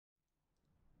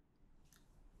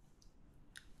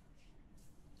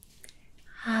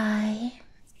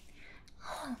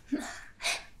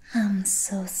I'm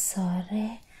so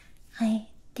sorry. I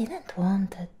didn't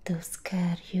want to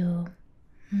scare you.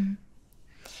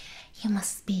 You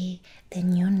must be the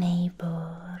new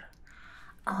neighbor.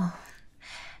 Oh,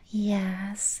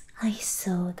 yes, I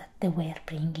saw that they were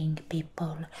bringing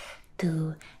people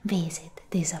to visit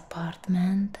this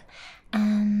apartment,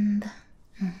 and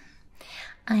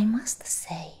I must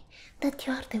say that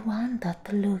you are the one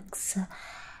that looks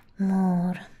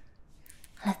more,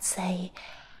 let's say,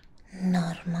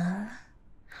 normal.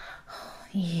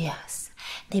 Yes,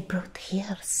 they brought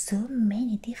here so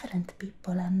many different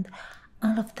people, and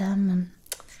all of them,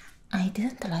 I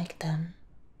didn't like them.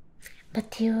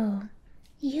 But you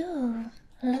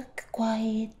look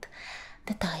quite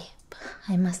the type,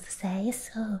 I must say,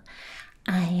 so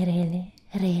I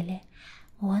really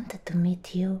wanted to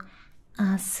meet you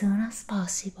as soon as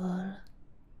possible.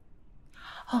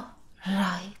 Oh,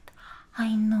 right,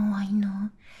 I know,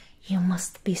 you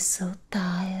must be so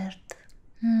tired.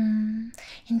 In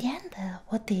the end,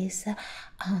 what is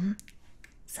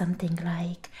something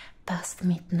like past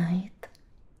midnight?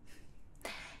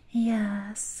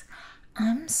 Yes,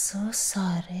 I'm so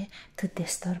sorry to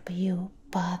disturb you,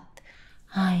 but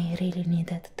I really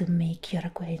needed to make your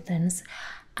acquaintance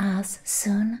as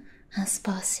soon as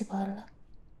possible.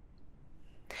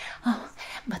 Oh,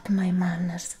 but my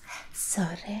manners,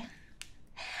 sorry.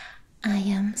 I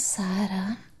am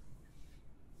Sarah.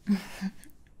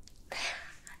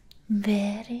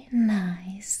 Very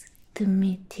nice to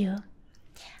meet you.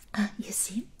 You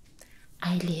see,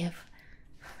 I live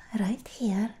right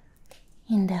here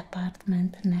in the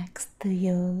apartment next to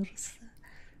yours.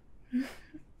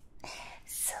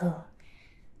 So,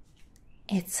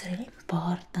 it's really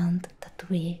important that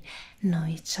we know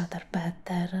each other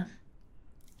better.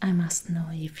 I must know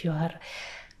if you are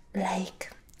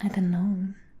like, I don't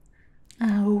know,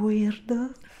 a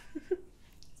weirdo.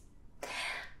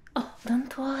 Oh,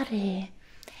 don't worry.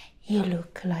 You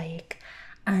look like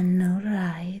an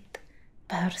alright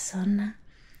person.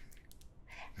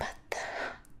 But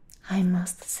I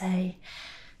must say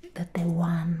that the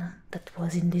one that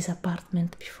was in this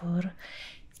apartment before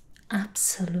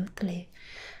absolutely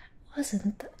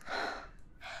wasn't,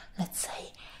 let's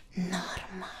say,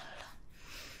 normal.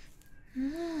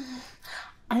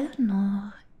 I don't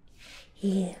know.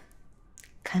 He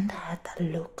kinda had a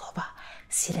look of a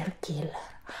serial killer.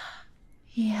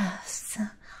 Yes,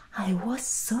 I was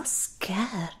so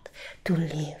scared to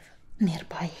live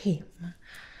nearby him.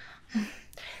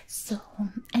 So,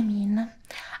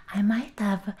 I might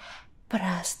have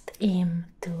pressed him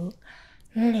to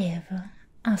leave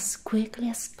as quickly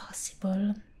as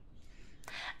possible.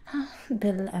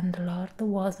 The landlord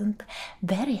wasn't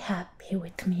very happy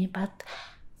with me, but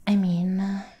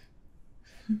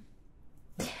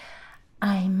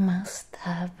I must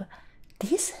have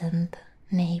decent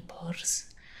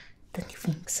neighbors, don't you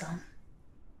think so?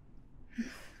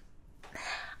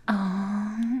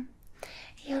 Oh,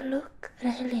 you look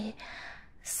really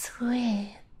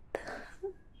sweet.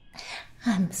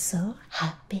 I'm so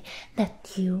happy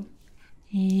that you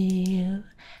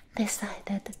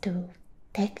decided to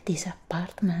take this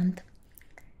apartment.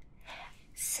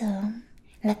 So,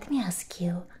 let me ask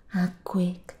you a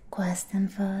quick question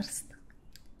first.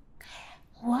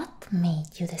 What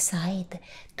made you decide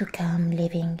to come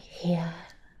living here?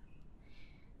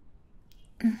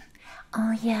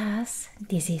 Oh yes,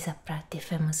 this is a pretty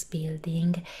famous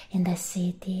building in the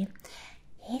city.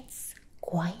 It's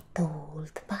quite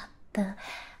old, but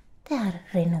they are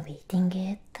renovating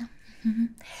it.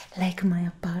 Like my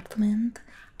apartment,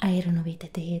 I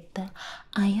renovated it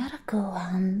a year ago,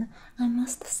 and I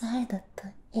must say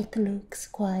that it looks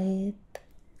quite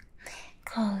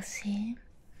cozy.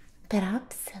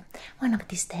 Perhaps one of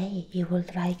these days you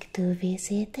would like to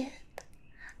visit it.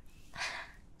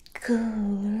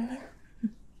 Cool.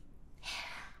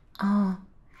 Oh,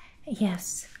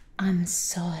 yes, I'm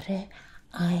sorry.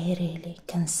 I really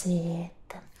can see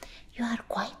it. You are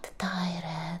quite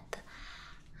tired.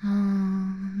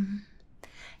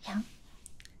 Yeah.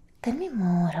 Tell me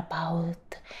more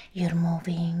about your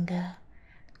moving.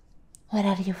 Where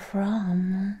are you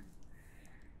from?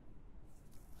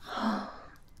 Oh,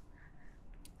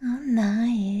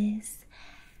 nice.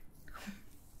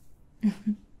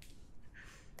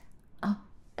 Oh,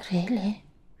 really?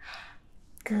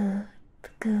 Good,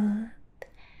 good.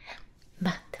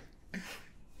 But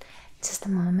just a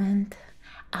moment,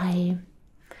 I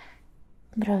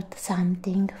brought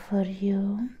something for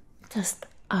you. Just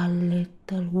a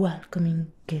little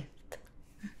welcoming gift.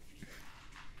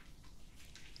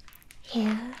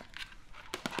 Here.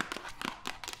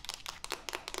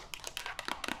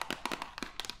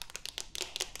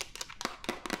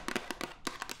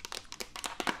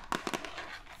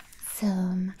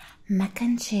 Mac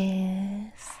and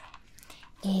cheese.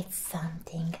 It's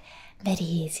something very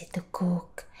easy to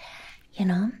cook. You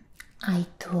know, I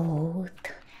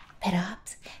thought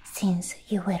perhaps since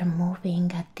you were moving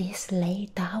at this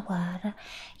late hour,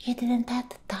 you didn't have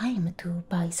time to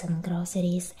buy some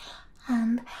groceries,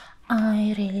 and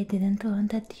I really didn't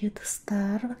want you to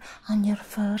starve on your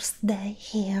first day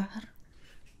here.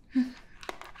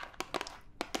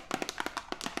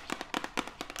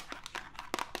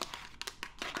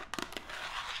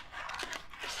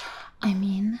 I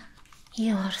mean,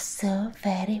 you are so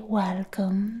very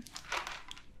welcome.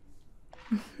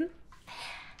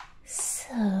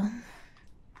 So,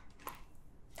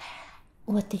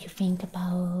 what do you think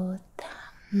about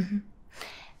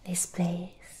this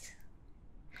place?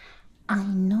 I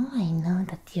know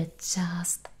that you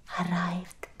just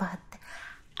arrived, but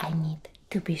I need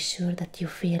to be sure that you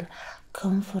feel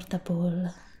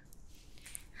comfortable.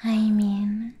 I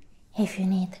mean, if you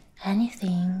need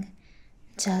anything,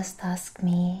 just ask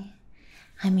me.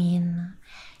 I mean,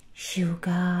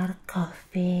 sugar,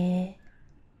 coffee,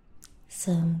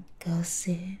 some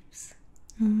gossips.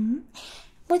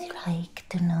 Would you like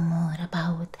to know more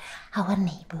about our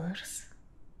neighbors?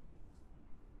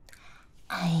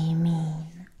 I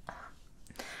mean,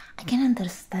 I can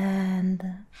understand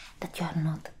that you are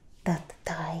not that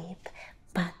type,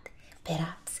 but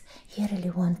perhaps you really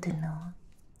want to know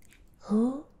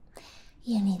who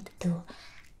you need to,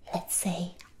 let's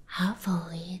say,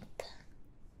 avoid.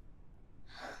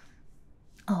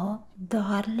 Oh,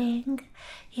 darling,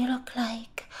 you look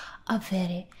like a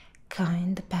very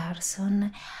kind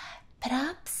person,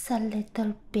 perhaps a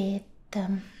little bit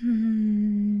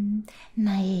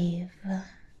naive.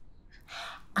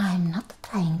 I'm not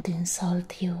trying to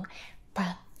insult you,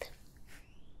 but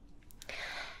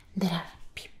there are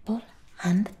people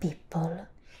and people.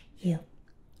 You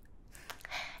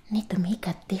need to make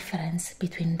a difference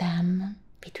between them,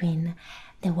 between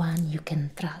the one you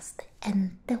can trust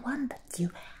and the one that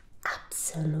you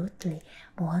absolutely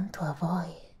want to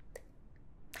avoid.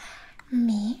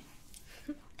 Me?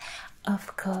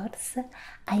 Of course,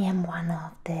 I am one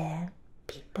of the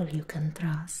people you can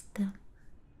trust.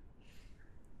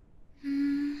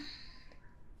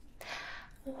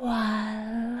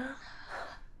 Well,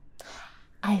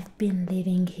 I've been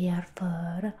living here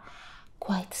for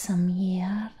quite some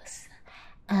years,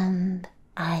 and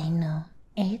I know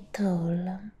it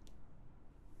all.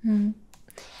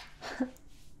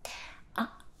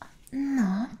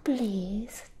 No,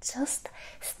 please, just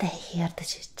stay here to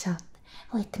chit-chat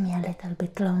with me a little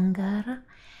bit longer.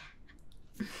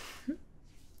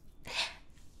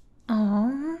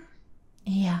 Oh,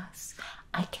 yes,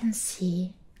 I can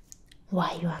see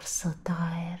why you are so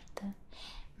tired,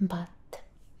 but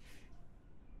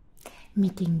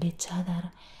meeting each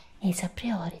other is a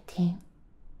priority.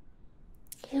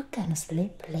 You can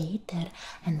sleep later,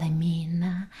 and I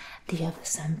mean, do you have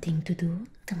something to do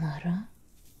tomorrow?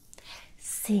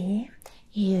 See,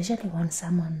 usually when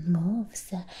someone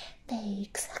moves,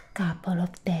 takes a couple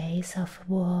of days of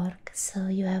work, so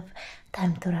you have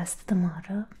time to rest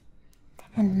tomorrow.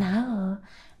 And now,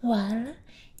 well,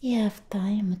 you have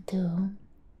time to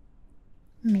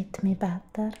meet me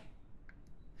better.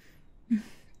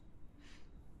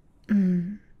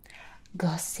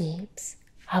 Gossips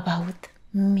about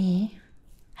me?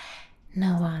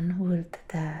 No one would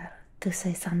dare to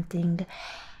say something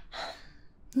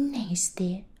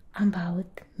nasty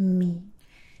about me.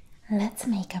 Let's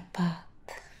make a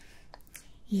pact.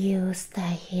 You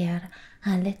stay here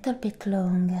a little bit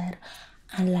longer,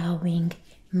 allowing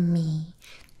me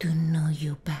to know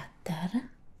you better.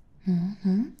 I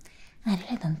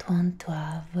really don't want to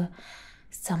have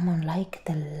someone like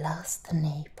the last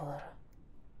neighbor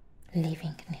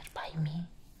living nearby me.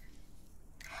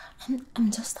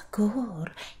 I'm just a girl.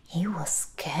 He was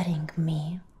scaring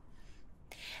me.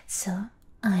 So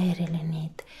I really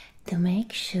need to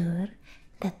make sure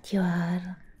that you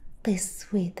are the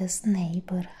sweetest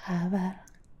neighbor ever.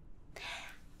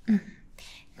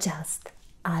 Just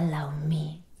allow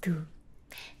me to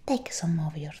take some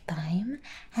of your time,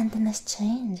 and in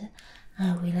exchange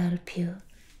I will help you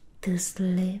to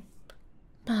sleep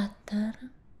better.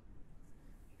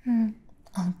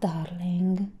 Oh,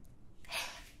 darling,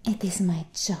 it is my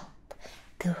job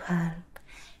to help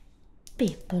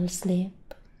people sleep.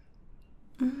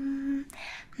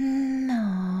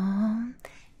 No,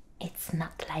 it's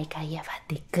not like I have a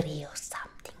degree or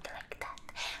something like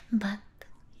that. But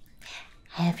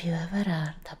have you ever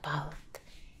heard about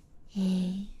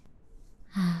ASMR?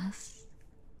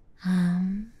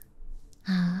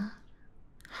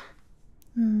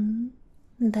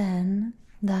 Then,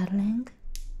 darling,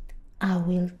 I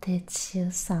will teach you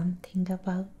something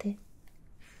about it.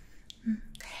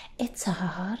 It's a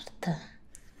art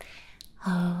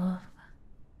of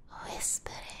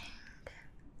whispering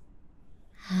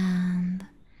and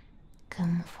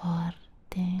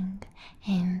comforting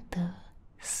into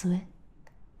sweet,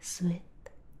 sweet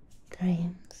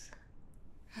dreams.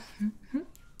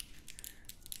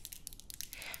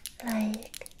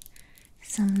 Like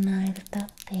some nail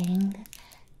tapping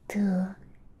to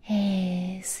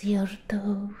ease your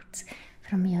thoughts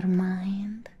from your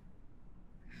mind.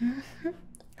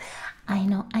 I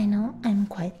know, I'm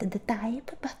quite the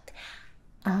type, but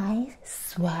I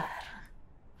swear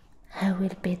I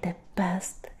will be the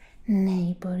best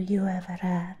neighbor you ever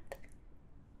had.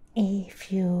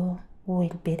 If you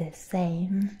will be the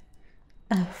same,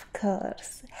 of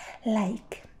course.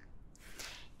 Like,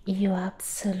 you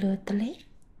absolutely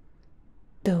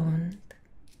don't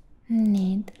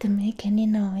need to make any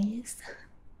noise.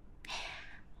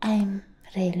 I'm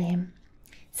really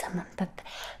someone that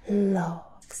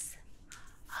loves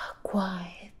a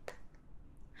quiet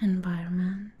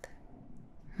environment.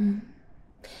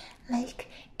 Like,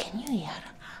 can you hear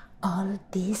all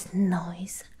this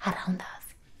noise around us?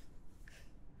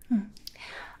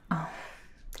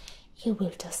 You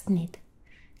will just need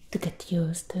to get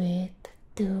used to it,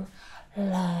 to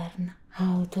learn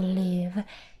how to live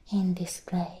in this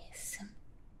place.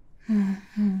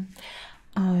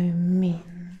 I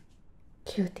mean,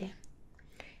 cutie,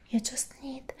 you just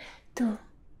need to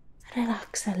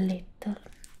relax a little.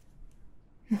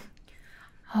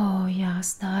 Oh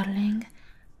yes, darling,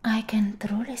 I can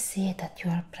truly see that you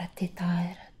are pretty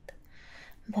tired.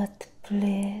 But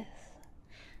please,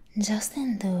 just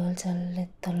indulge a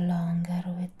little longer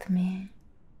with me.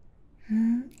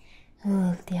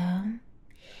 Would you?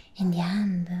 In the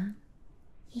end,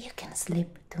 you can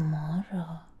sleep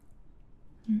tomorrow.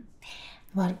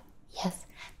 Well, yes,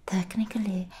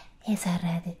 technically it's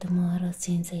already tomorrow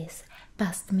since it's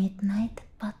past midnight,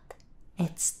 but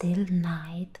it's still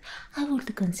night. I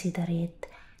would consider it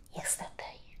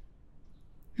yesterday.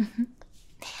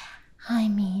 I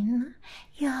mean,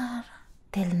 you're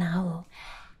till now,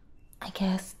 I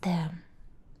guess, the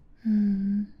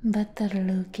better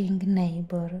looking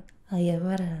neighbor I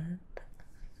ever had.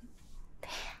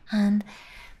 And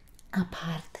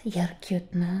apart your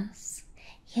cuteness,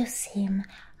 you seem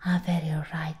a very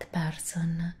right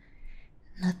person,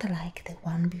 not like the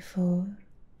one before.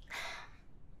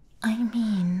 I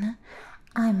mean,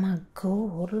 I'm a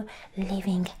girl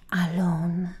living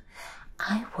alone.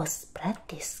 I was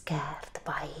pretty scared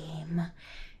by him.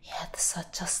 He had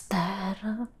such a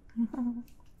stare.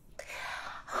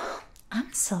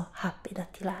 I'm so happy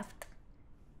that he left.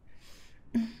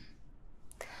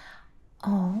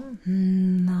 Oh,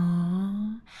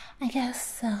 no. I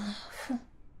guess, I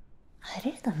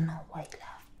really don't know why he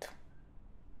left.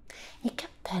 He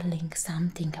kept telling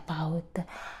something about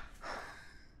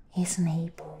his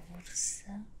neighbors.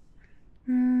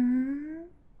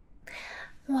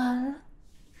 Well,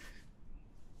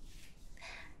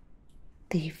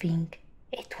 do you think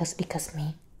it was because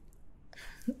me?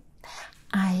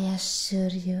 I assure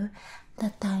you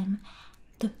that I'm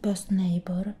the best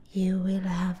neighbor you will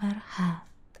ever have.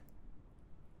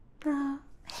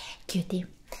 Cutie,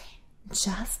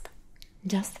 just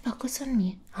focus on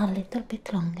me a little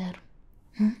bit longer.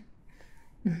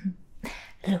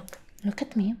 Look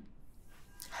at me.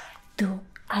 Do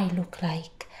I look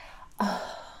like,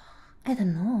 I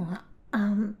don't know,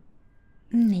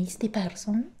 nasty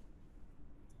person?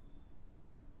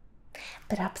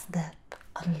 Perhaps that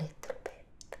a little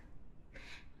bit.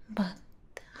 But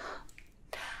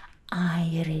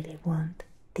I really want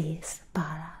this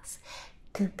palace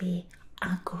to be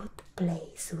a good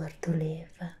place where to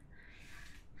live.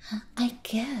 I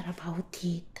care about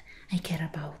it. I care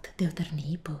about the other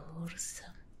neighbors.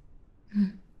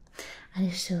 Are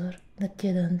you sure that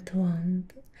you don't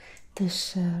want to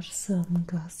share some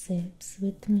gossips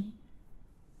with me?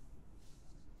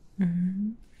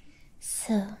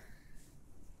 So,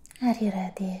 are you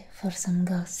ready for some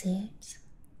gossips?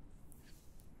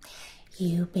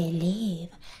 You believe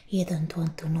you don't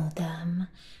want to know them,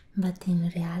 but in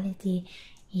reality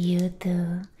you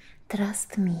do.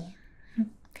 Trust me,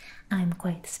 I'm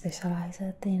quite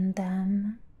specialized in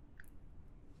them.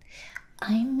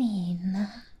 I mean,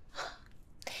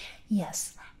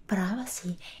 yes,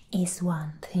 privacy is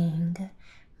one thing,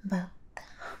 but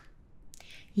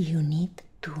you need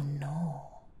to know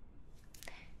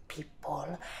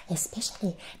people,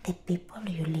 especially the people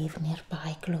you live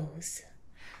nearby close.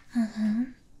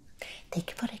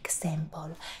 Take for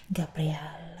example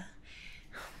Gabrielle.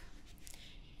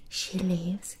 She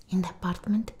lives in the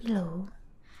apartment below,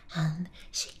 and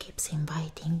she keeps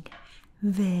inviting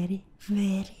very,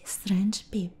 very strange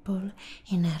people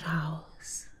in her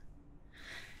house.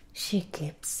 She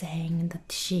keeps saying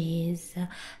that she is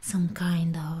some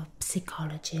kind of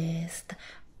psychologist,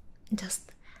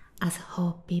 just as a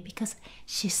hobby because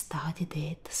she studied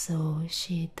it, so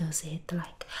she does it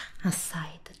like a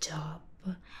side job.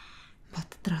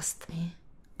 But trust me,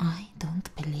 I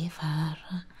don't believe her.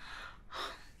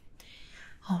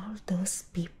 All those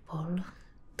people,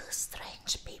 those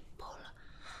strange people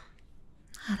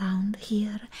around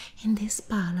here in this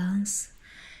palace,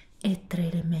 it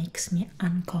really makes me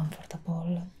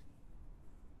uncomfortable.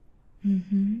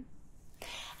 And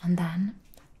then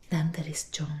there is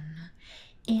John.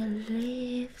 He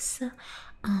lives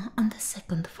on the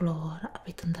second floor, a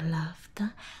bit on the left,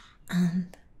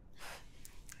 and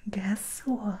guess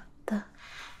what?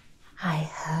 I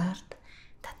heard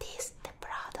that he's the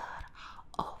brother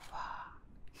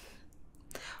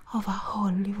of a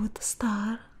Hollywood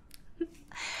star.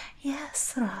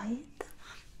 Yes, right.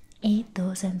 He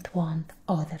doesn't want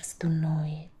others to know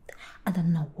it. I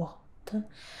don't know what,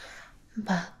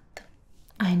 but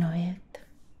I know it.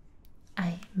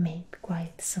 I made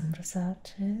quite some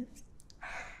researches.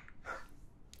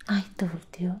 I told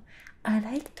you, I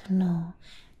like to know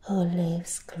who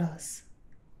lives close.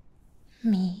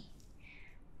 Me.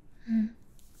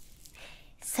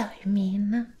 So you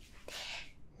mean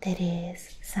there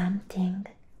is something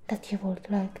that you would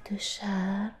like to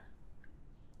share?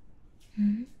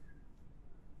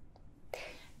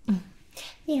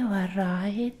 You are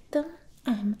right.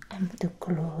 I'm too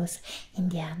close. In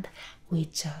the end, we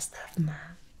just have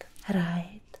met,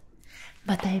 right?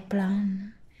 But I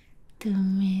plan to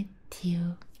meet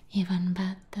you even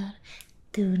better,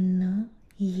 to know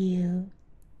you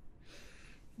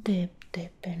deep,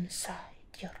 deep inside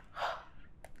your heart.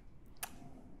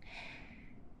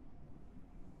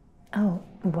 Oh,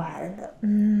 well,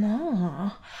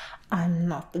 no, I'm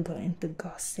not going to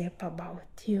gossip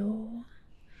about you.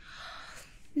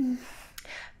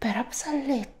 Perhaps a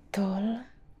little.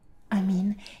 I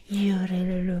mean, you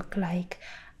really look like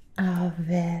a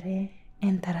very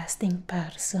interesting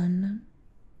person,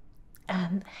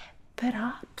 and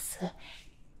perhaps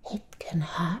it can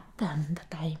happen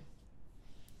that I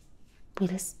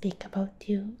will speak about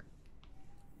you.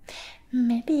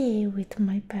 Maybe with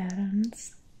my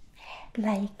parents.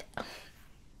 Like,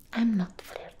 I'm not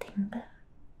flirting.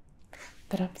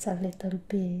 Perhaps a little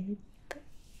bit.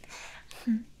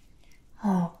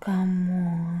 Oh, come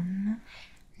on.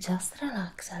 Just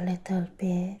relax a little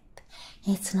bit.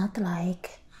 It's not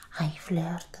like I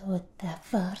flirt with the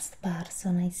first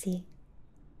person I see.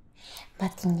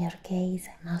 But in your case,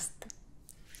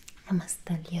 I must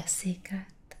tell you a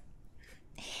secret.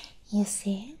 You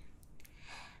see,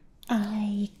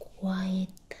 I quite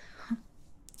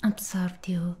observed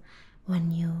you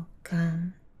when you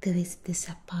come to visit this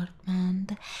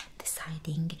apartment,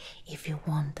 deciding if you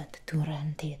wanted to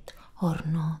rent it or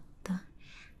not.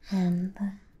 And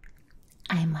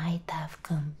I might have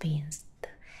convinced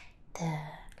the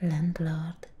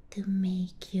landlord to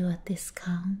make you a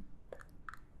discount.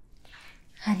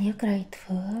 Are you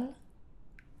grateful?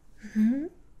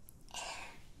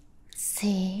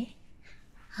 See,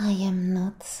 I am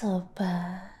not so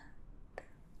bad.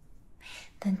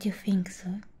 Don't you think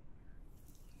so?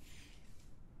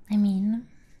 I mean,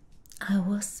 I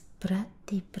was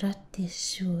pretty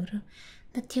sure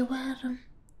that you were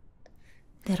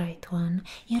the right one.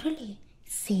 You really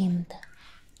seemed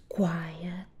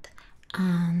quiet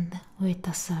and with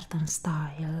a certain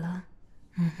style.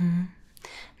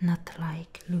 Not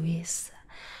like Luis.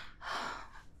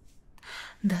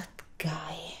 That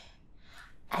guy.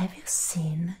 Have you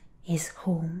seen his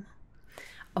home?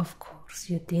 Of course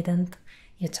you didn't.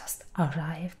 You just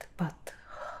arrived, but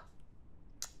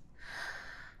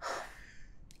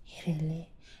he really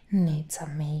needs a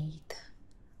maid.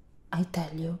 I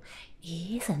tell you,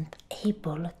 he isn't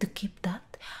able to keep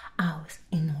that house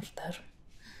in order.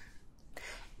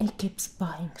 He keeps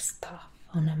buying stuff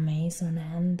on Amazon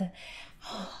and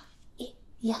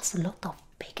he has a lot of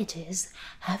packages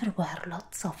everywhere,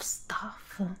 lots of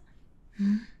stuff.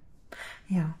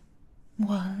 Yeah,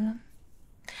 well,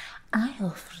 I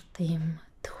offered him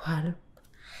to help,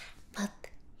 but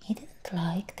he didn't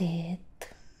like it.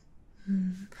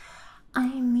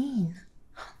 I mean,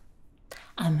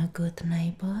 I'm a good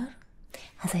neighbor,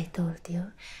 as I told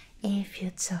you. If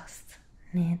you just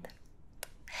need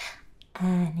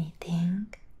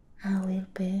anything, I will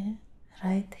be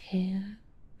right here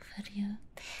for you.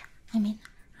 I mean,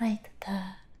 right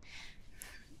there.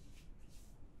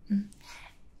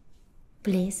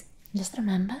 Please, just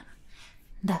remember,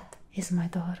 that is my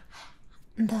door.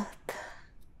 that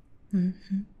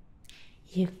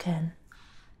you can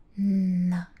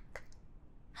knock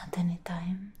at any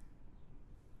time.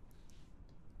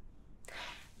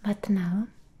 But now,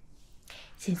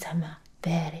 since I'm a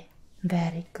very,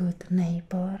 very good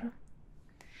neighbor,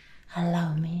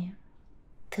 allow me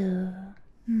to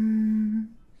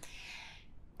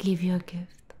give you a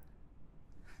gift.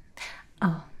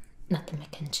 Oh, not the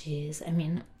mac and cheese. I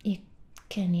mean, you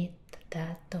can eat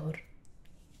that or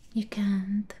you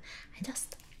can't.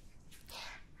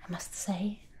 I must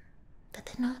say that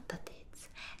I know that it's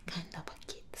kind of a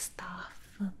kid stuff,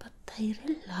 but I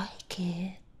really like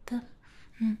it.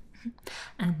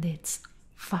 And it's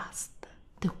fast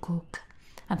to cook.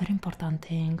 A very important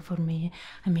thing for me.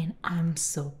 I mean, I'm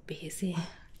so busy.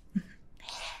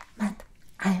 But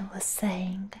I was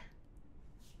saying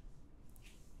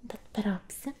that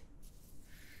perhaps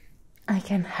I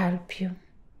can help you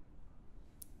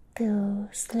to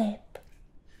sleep.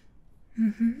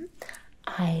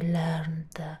 I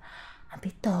learned a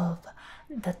bit of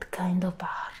that kind of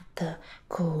art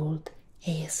called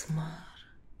ASMR.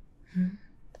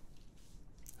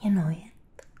 You know it?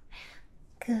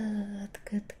 Good,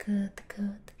 good, good,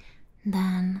 good.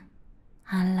 Then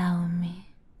allow me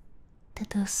to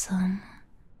do some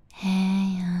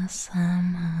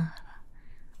ASMR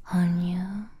on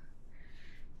you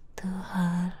to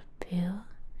help you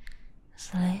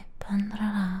sleep and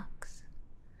relax,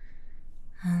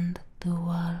 and to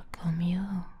welcome you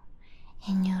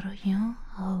in your new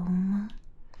home,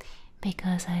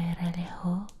 because I really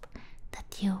hope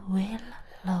that you will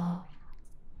love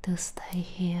to stay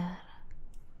here.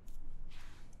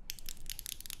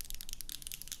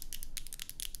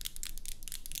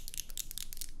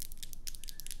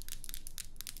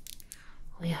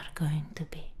 We are going to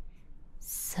be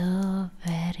so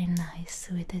very nice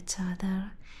with each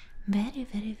other. Very,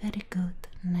 very, very good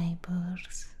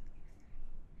neighbors.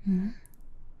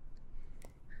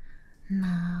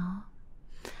 Now,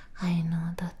 I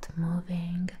know that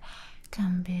moving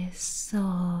can be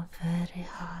so very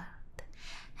hard,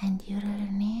 and you really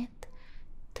need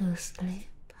to sleep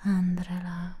and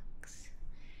relax.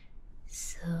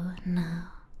 So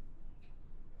now,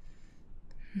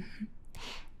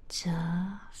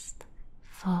 just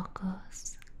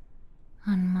focus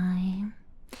on my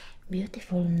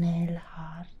beautiful nail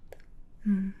art.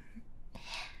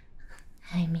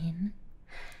 I mean,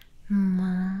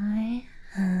 my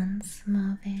hands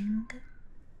moving,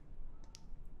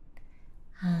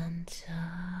 and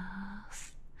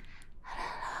just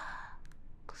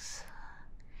relax.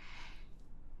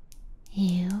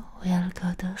 You will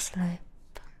go to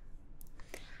sleep,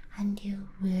 and you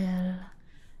will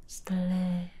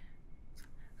sleep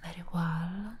very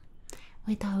well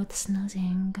without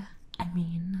snoozing. I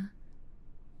mean,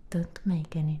 don't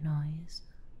make any noise.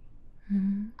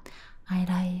 I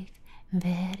like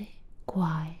very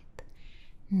quiet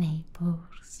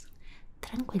neighbors,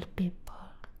 tranquil people.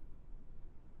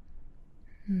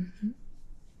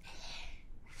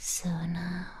 So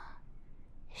now,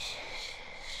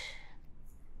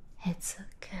 it's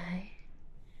okay.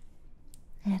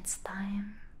 It's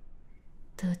time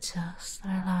to just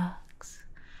relax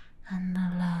and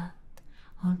let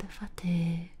all the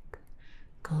fatigue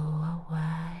go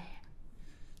away.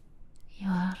 You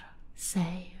are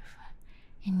safe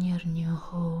in your new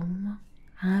home.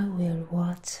 I will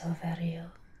watch over you.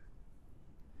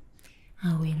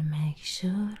 I will make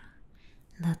sure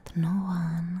that no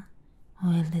one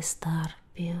will disturb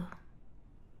you,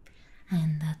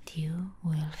 and that you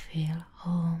will feel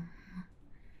home.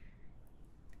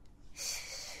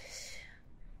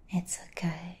 It's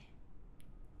okay.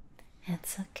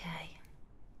 It's okay.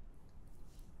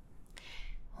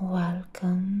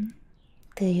 Welcome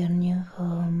to your new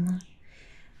home,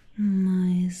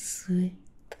 my sweet,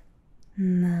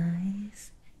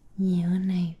 nice new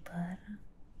neighbor.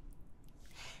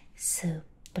 So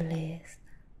pleased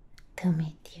to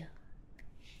meet you.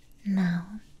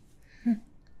 Now,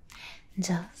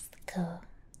 just go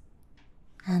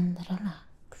and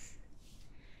relax.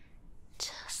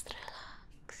 Just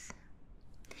relax.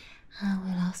 I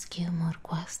will ask you more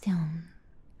questions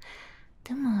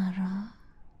tomorrow.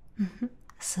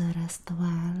 So rest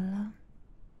well.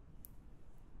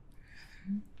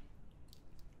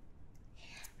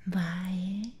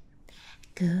 Bye.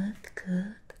 Good,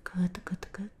 good, good, good,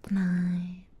 good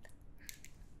night.